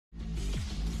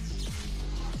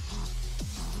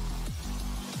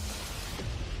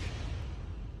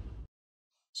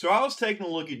So I was taking a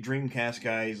look at Dreamcast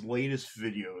Guy's latest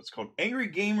video. It's called Angry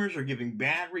Gamers Are Giving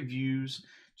Bad Reviews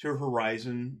to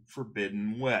Horizon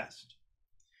Forbidden West.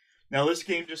 Now this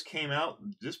game just came out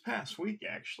this past week,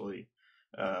 actually.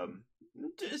 Um,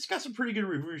 it's got some pretty good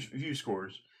review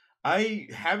scores. I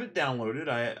have it downloaded.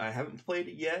 I haven't played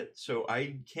it yet, so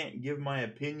I can't give my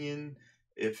opinion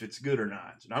if it's good or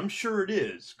not. And I'm sure it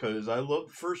is, because I loved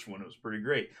the first one. It was pretty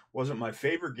great. Wasn't my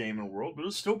favorite game in the world, but it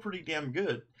was still pretty damn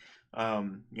good.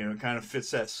 It kind of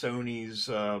fits that Sony's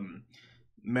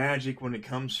magic when it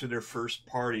comes to their first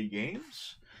party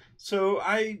games. So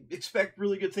I expect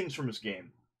really good things from this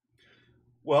game.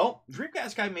 Well,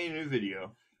 Dreamcast Guy made a new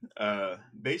video,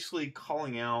 basically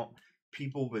calling out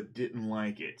people that didn't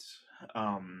like it.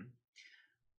 Um,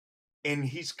 and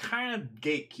he's kind of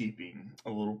gatekeeping a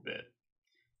little bit.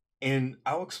 And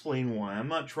I'll explain why. I'm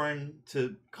not trying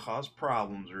to cause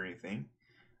problems or anything.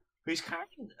 But he's kind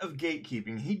of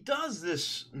gatekeeping. He does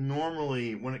this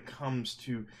normally when it comes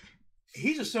to.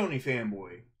 He's a Sony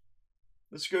fanboy.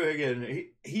 Let's go again.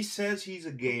 He says he's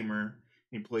a gamer.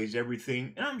 He plays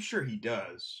everything, and I'm sure he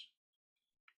does.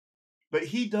 But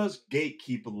he does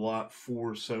gatekeep a lot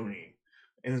for Sony.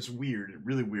 And it's weird,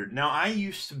 really weird. Now, I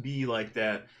used to be like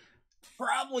that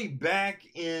probably back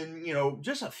in,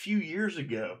 just a few years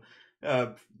ago.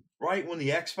 Right when the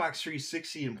Xbox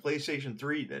 360 and PlayStation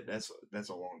 3, that's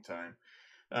a long time.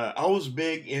 I was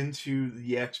big into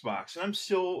the Xbox, and I'm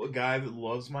still a guy that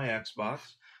loves my Xbox.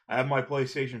 I have my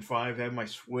PlayStation 5, I have my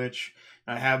Switch,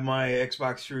 I have my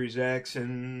Xbox Series X,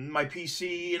 and my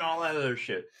PC, and all that other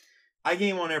shit. I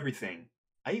game on everything.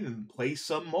 I even play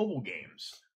some mobile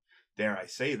games. Dare I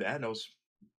say that?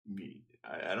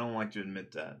 I don't like to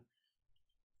admit that.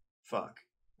 Fuck.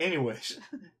 Anyways.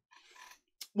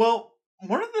 Well,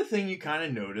 one of the things you kind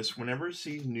of notice whenever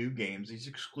these new games, these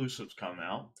exclusives come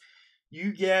out,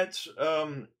 you get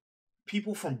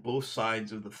people from both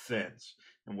sides of the fence.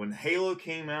 And when Halo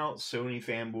came out, Sony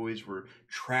fanboys were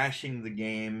trashing the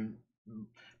game,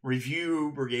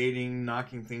 review brigading,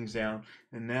 knocking things down.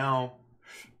 And now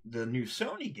the new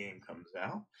Sony game comes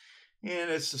out,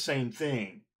 and it's the same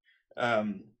thing.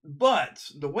 But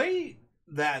the way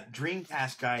that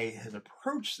Dreamcast Guy has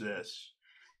approached this,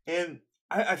 and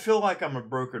I feel like I'm a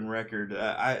broken record.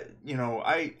 I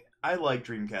like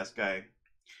Dreamcast Guy.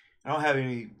 I don't have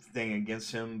anything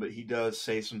against him, but he does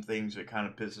say some things that kind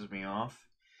of pisses me off.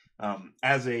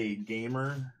 As a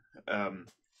gamer,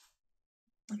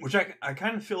 which I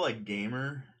kind of feel like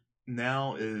gamer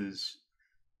now is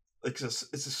it's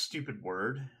a stupid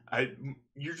word.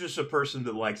 You're just a person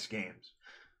that likes games.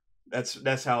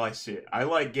 That's how I see it. I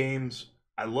like games.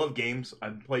 I love games.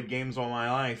 I've played games all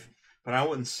my life, but I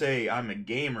wouldn't say I'm a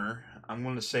gamer. I'm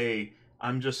going to say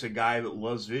I'm just a guy that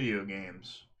loves video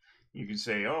games. You can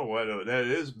say, "Oh, what that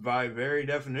is by very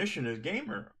definition is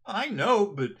gamer." I know,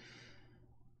 but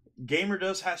gamer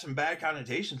does have some bad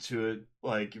connotations to it.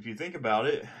 Like if you think about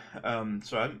it.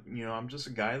 So I'm just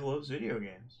a guy that loves video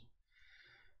games.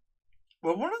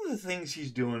 Well, one of the things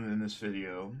he's doing in this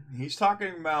video, he's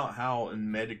talking about how in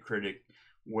Metacritic,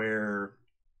 where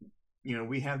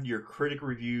we have your critic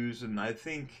reviews, and I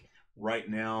think right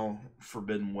now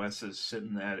Forbidden West is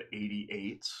sitting at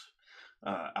 88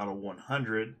 out of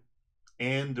 100,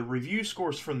 and the review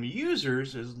scores from the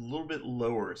users is a little bit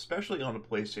lower, especially on the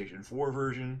PlayStation 4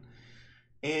 version.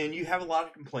 And you have a lot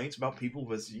of complaints about people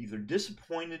that's either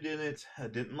disappointed in it,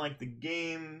 didn't like the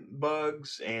game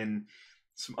bugs, and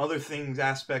some other things,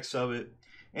 aspects of it.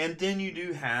 And then you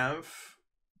do have,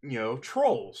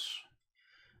 trolls.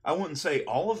 I wouldn't say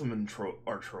all of them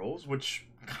are trolls, which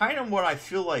kind of what I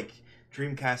feel like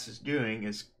Dreamcast is doing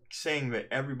is saying that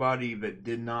everybody that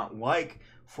did not like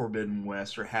Forbidden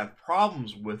West or have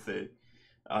problems with it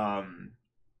are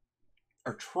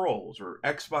trolls or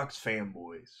Xbox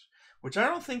fanboys, which I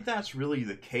don't think that's really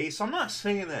the case. I'm not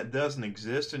saying that doesn't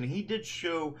exist, and he did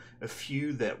show a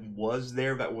few that was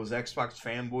there that was Xbox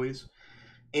fanboys.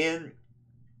 And,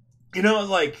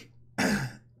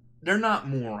 they're not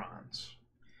morons.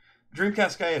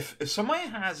 Dreamcast Guy, if somebody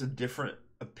has a different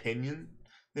opinion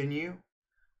than you,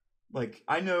 like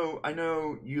I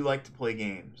know you like to play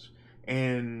games,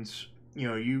 and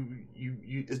you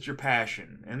it's your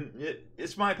passion, and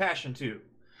it's my passion too.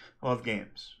 I love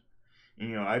games.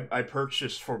 I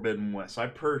purchased Forbidden West. I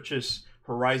purchased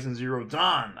Horizon Zero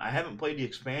Dawn. I haven't played the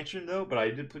expansion though, but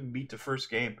I did beat the first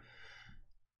game.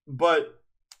 But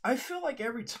I feel like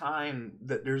every time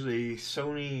that there's a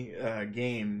Sony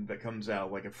game that comes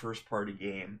out, like a first party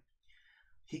game,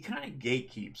 he kind of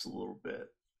gatekeeps a little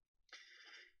bit.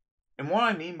 And what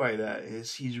I mean by that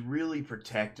is he's really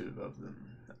protective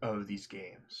of these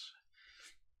games.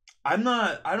 I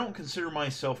don't consider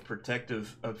myself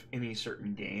protective of any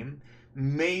certain game.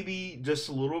 Maybe just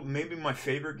a little, maybe my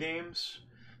favorite games,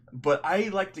 but I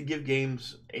like to give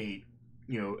games a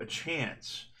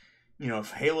chance.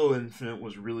 If Halo Infinite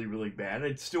was really, really bad,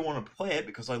 I'd still want to play it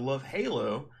because I love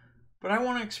Halo, but I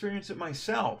want to experience it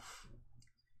myself.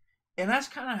 And that's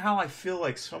kind of how I feel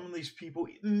like some of these people.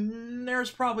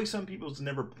 There's probably some people who's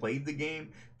never played the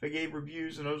game that gave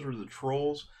reviews, and those are the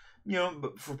trolls.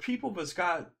 But for people that's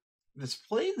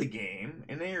played the game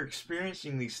and they are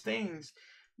experiencing these things,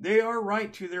 they are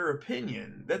right to their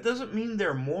opinion. That doesn't mean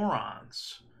they're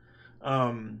morons.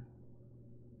 Um,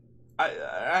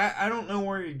 I don't know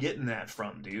where you're getting that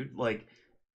from, dude. Like,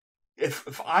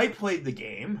 if I played the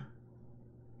game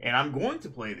and I'm going to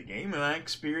play the game and I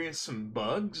experience some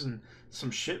bugs and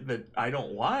some shit that I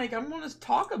don't like, I'm going to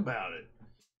talk about it.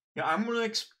 I'm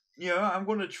going to I'm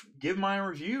going to give my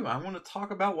review. I want to talk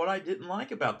about what I didn't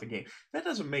like about the game. That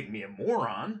doesn't make me a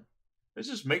moron. It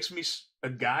just makes me a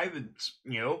guy that's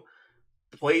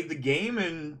played the game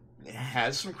and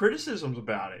has some criticisms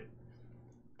about it.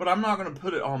 But I'm not going to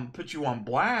put you on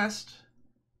blast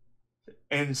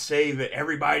and say that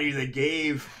everybody that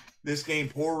gave this game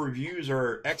poor reviews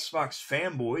are Xbox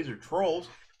fanboys or trolls.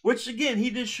 Which again,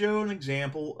 he did show an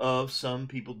example of some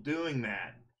people doing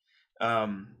that.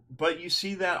 But you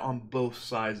see that on both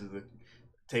sides of the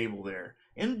table there.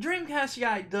 And Dreamcast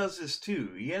guy does this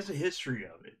too. He has a history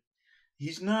of it.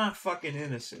 He's not fucking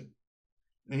innocent.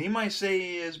 And he might say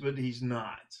he is, but he's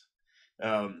not.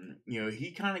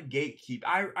 He kind of gatekeep.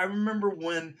 I remember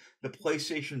when the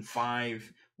PlayStation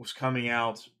 5 was coming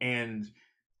out and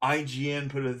IGN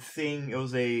put a thing. It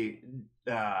was a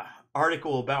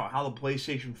article about how the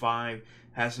PlayStation 5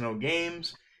 has no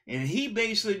games. And he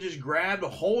basically just grabbed a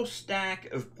whole stack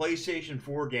of PlayStation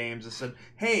 4 games and said,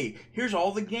 hey, here's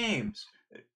all the games.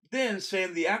 Then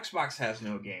saying the Xbox has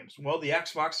no games. Well, the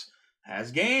Xbox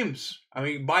has games. I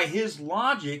mean, by his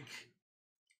logic,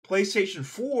 PlayStation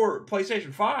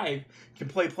 5 can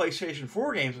play PlayStation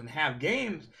 4 games and have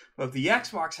games, but if the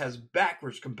Xbox has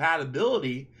backwards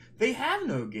compatibility, they have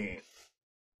no game.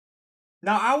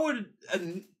 Now, I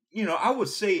would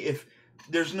say if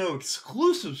there's no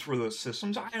exclusives for those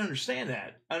systems, I understand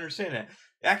that.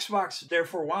 Xbox, there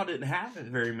for a while, didn't have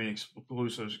very many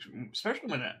exclusives, especially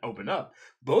when it opened up.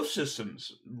 Both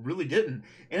systems really didn't.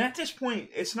 And at this point,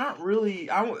 it's not really.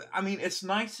 I mean, it's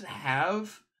nice to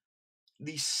have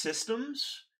these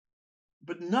systems,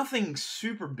 but nothing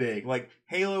super big. Like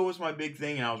Halo was my big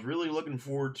thing, and I was really looking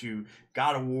forward to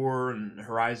God of War and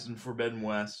Horizon Forbidden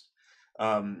West.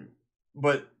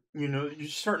 But you're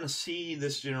starting to see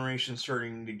this generation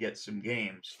starting to get some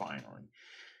games finally.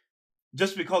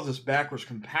 Just because it's backwards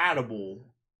compatible,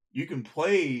 you can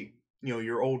play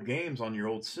your old games on your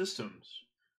old systems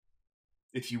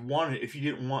if you wanted. If you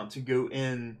didn't want to go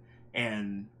in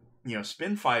and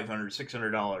spend $500,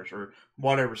 $600 or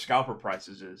whatever scalper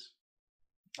prices is.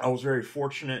 I was very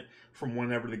fortunate from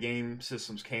whenever the game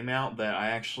systems came out that I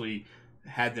actually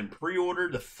had them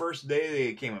pre-ordered the first day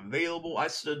they became available. I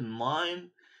stood in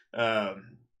line. I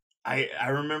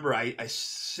remember I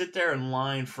sit there in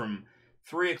line from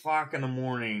 3 o'clock in the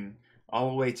morning all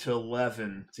the way to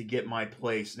 11 to get my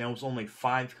place. And there was only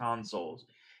 5 consoles.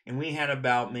 And we had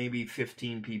about maybe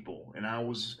 15 people. And I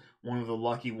was one of the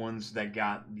lucky ones that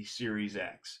got the Series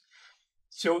X.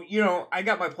 So, I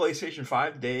got my PlayStation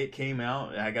 5 the day it came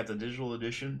out. I got the digital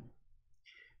edition.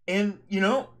 And,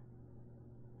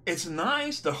 it's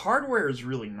nice. The hardware is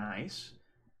really nice.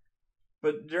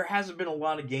 But there hasn't been a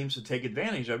lot of games to take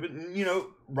advantage of it. And,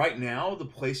 right now, the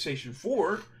PlayStation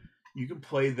 4, you can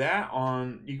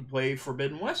play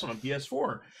Forbidden West on a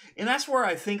PS4. And that's where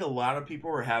I think a lot of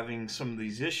people are having some of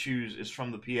these issues is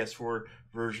from the PS4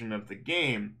 version of the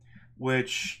game.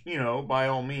 Which, by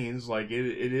all means, like,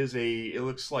 it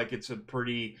looks like it's a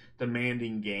pretty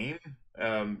demanding game,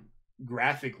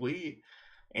 graphically.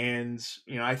 And,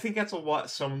 I think that's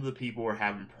what some of the people are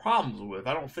having problems with.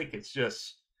 I don't think it's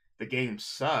just the game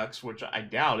sucks, which I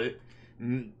doubt it.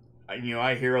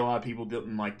 I hear a lot of people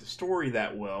didn't like the story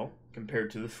that well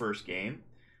compared to the first game,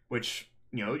 which,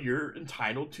 you're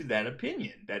entitled to that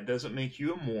opinion. That doesn't make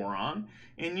you a moron.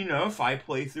 And, if I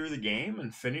play through the game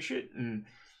and finish it and,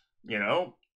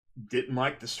 didn't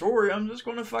like the story, I'm just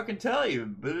going to fucking tell you.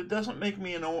 But it doesn't make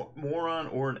me a moron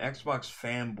or an Xbox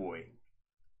fanboy.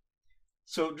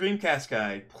 So, Dreamcast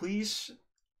guy, please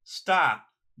stop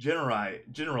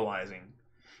generalizing.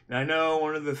 And I know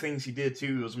one of the things he did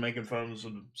too was making fun of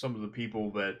some of the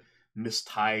people that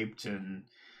mistyped and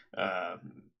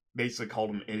basically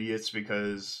called them idiots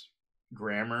because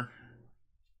grammar.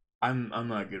 I'm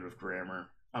not good with grammar.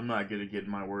 I'm not good at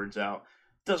getting my words out.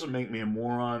 doesn't make me a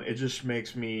moron. It just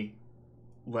makes me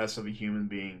less of a human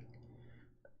being.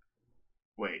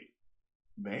 Wait.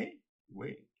 May?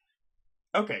 Wait.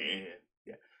 Okay,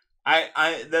 yeah.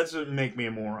 I that doesn't make me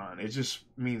a moron. It just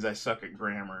means I suck at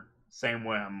grammar. Same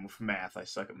way I'm with math. I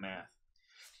suck at math.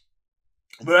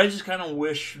 But I just kind of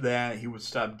wish that he would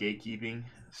stop gatekeeping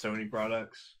Sony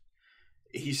products.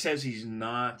 He says he's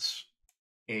not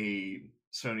a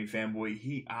Sony fanboy.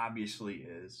 He obviously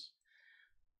is.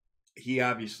 He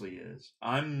obviously is.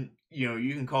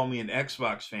 You can call me an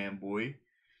Xbox fanboy.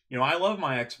 I love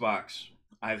my Xbox.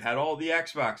 I've had all the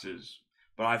Xboxes,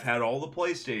 but I've had all the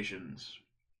PlayStations.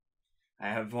 I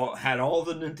have had all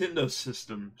the Nintendo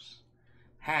systems.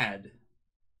 And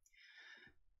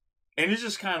it's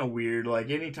just kind of weird.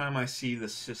 Like, anytime I see the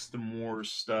System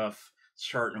Wars stuff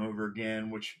starting over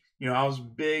again, which, I was a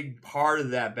big part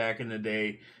of that back in the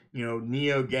day.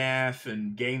 NeoGAF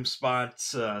and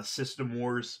GameSpot's System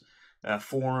Wars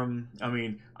forum. I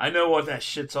mean, I know what that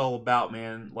shit's all about,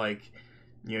 man. Like,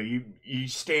 you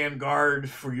stand guard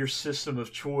for your system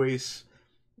of choice.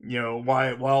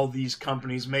 While these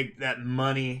companies make that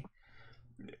money,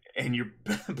 and you're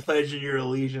pledging your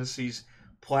allegiance to these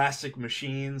plastic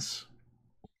machines.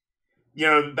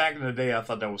 Back in the day, I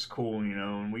thought that was cool.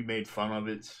 And we made fun of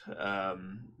it.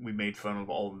 We made fun of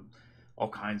all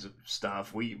kinds of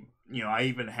stuff. I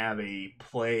even have a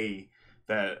play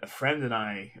that a friend and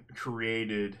I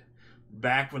created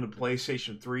back when the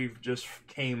PlayStation 3 just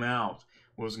came out.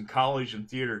 Was in college and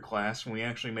theater class, and we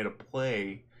actually made a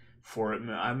play for it.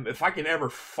 And if I can ever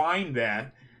find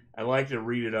that, I'd like to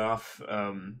read it off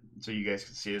so you guys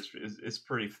can see it. It's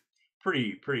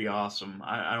pretty awesome.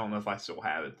 I don't know if I still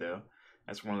have it though.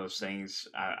 That's one of those things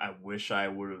I wish I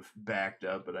would have backed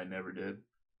up, but I never did.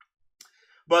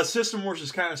 But System Wars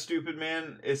is kind of stupid,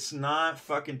 man. It's not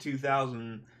fucking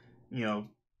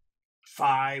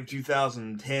 2005,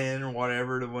 2010 or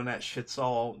whatever, to when that shit's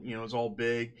all, it's all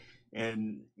big.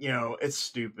 And, it's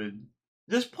stupid.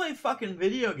 Just play fucking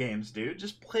video games, dude.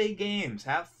 Just play games.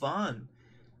 Have fun.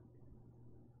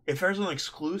 If there's an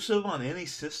exclusive on any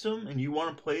system and you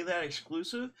want to play that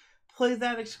exclusive, play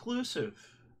that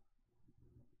exclusive.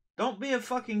 Don't be a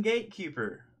fucking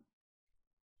gatekeeper.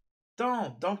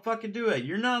 Don't fucking do it.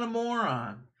 You're not a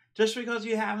moron. Just because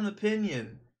you have an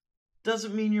opinion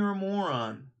doesn't mean you're a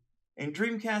moron. And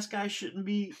Dreamcast guys shouldn't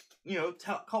be,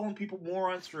 calling people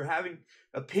morons for having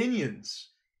opinions.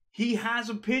 He has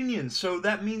opinions, so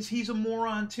that means he's a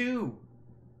moron too.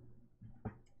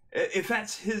 If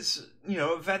that's his,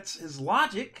 if that's his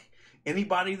logic,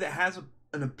 anybody that has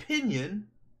an opinion,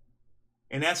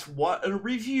 and that's what a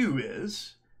review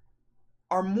is,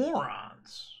 are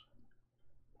morons.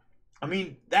 I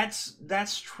mean, that's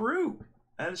true.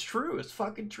 That is true. It's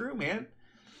fucking true, man.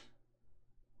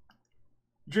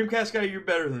 Dreamcast guy, you're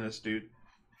better than this, dude.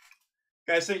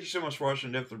 Guys, thank you so much for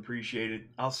watching. Definitely appreciate it.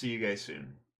 I'll see you guys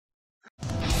soon.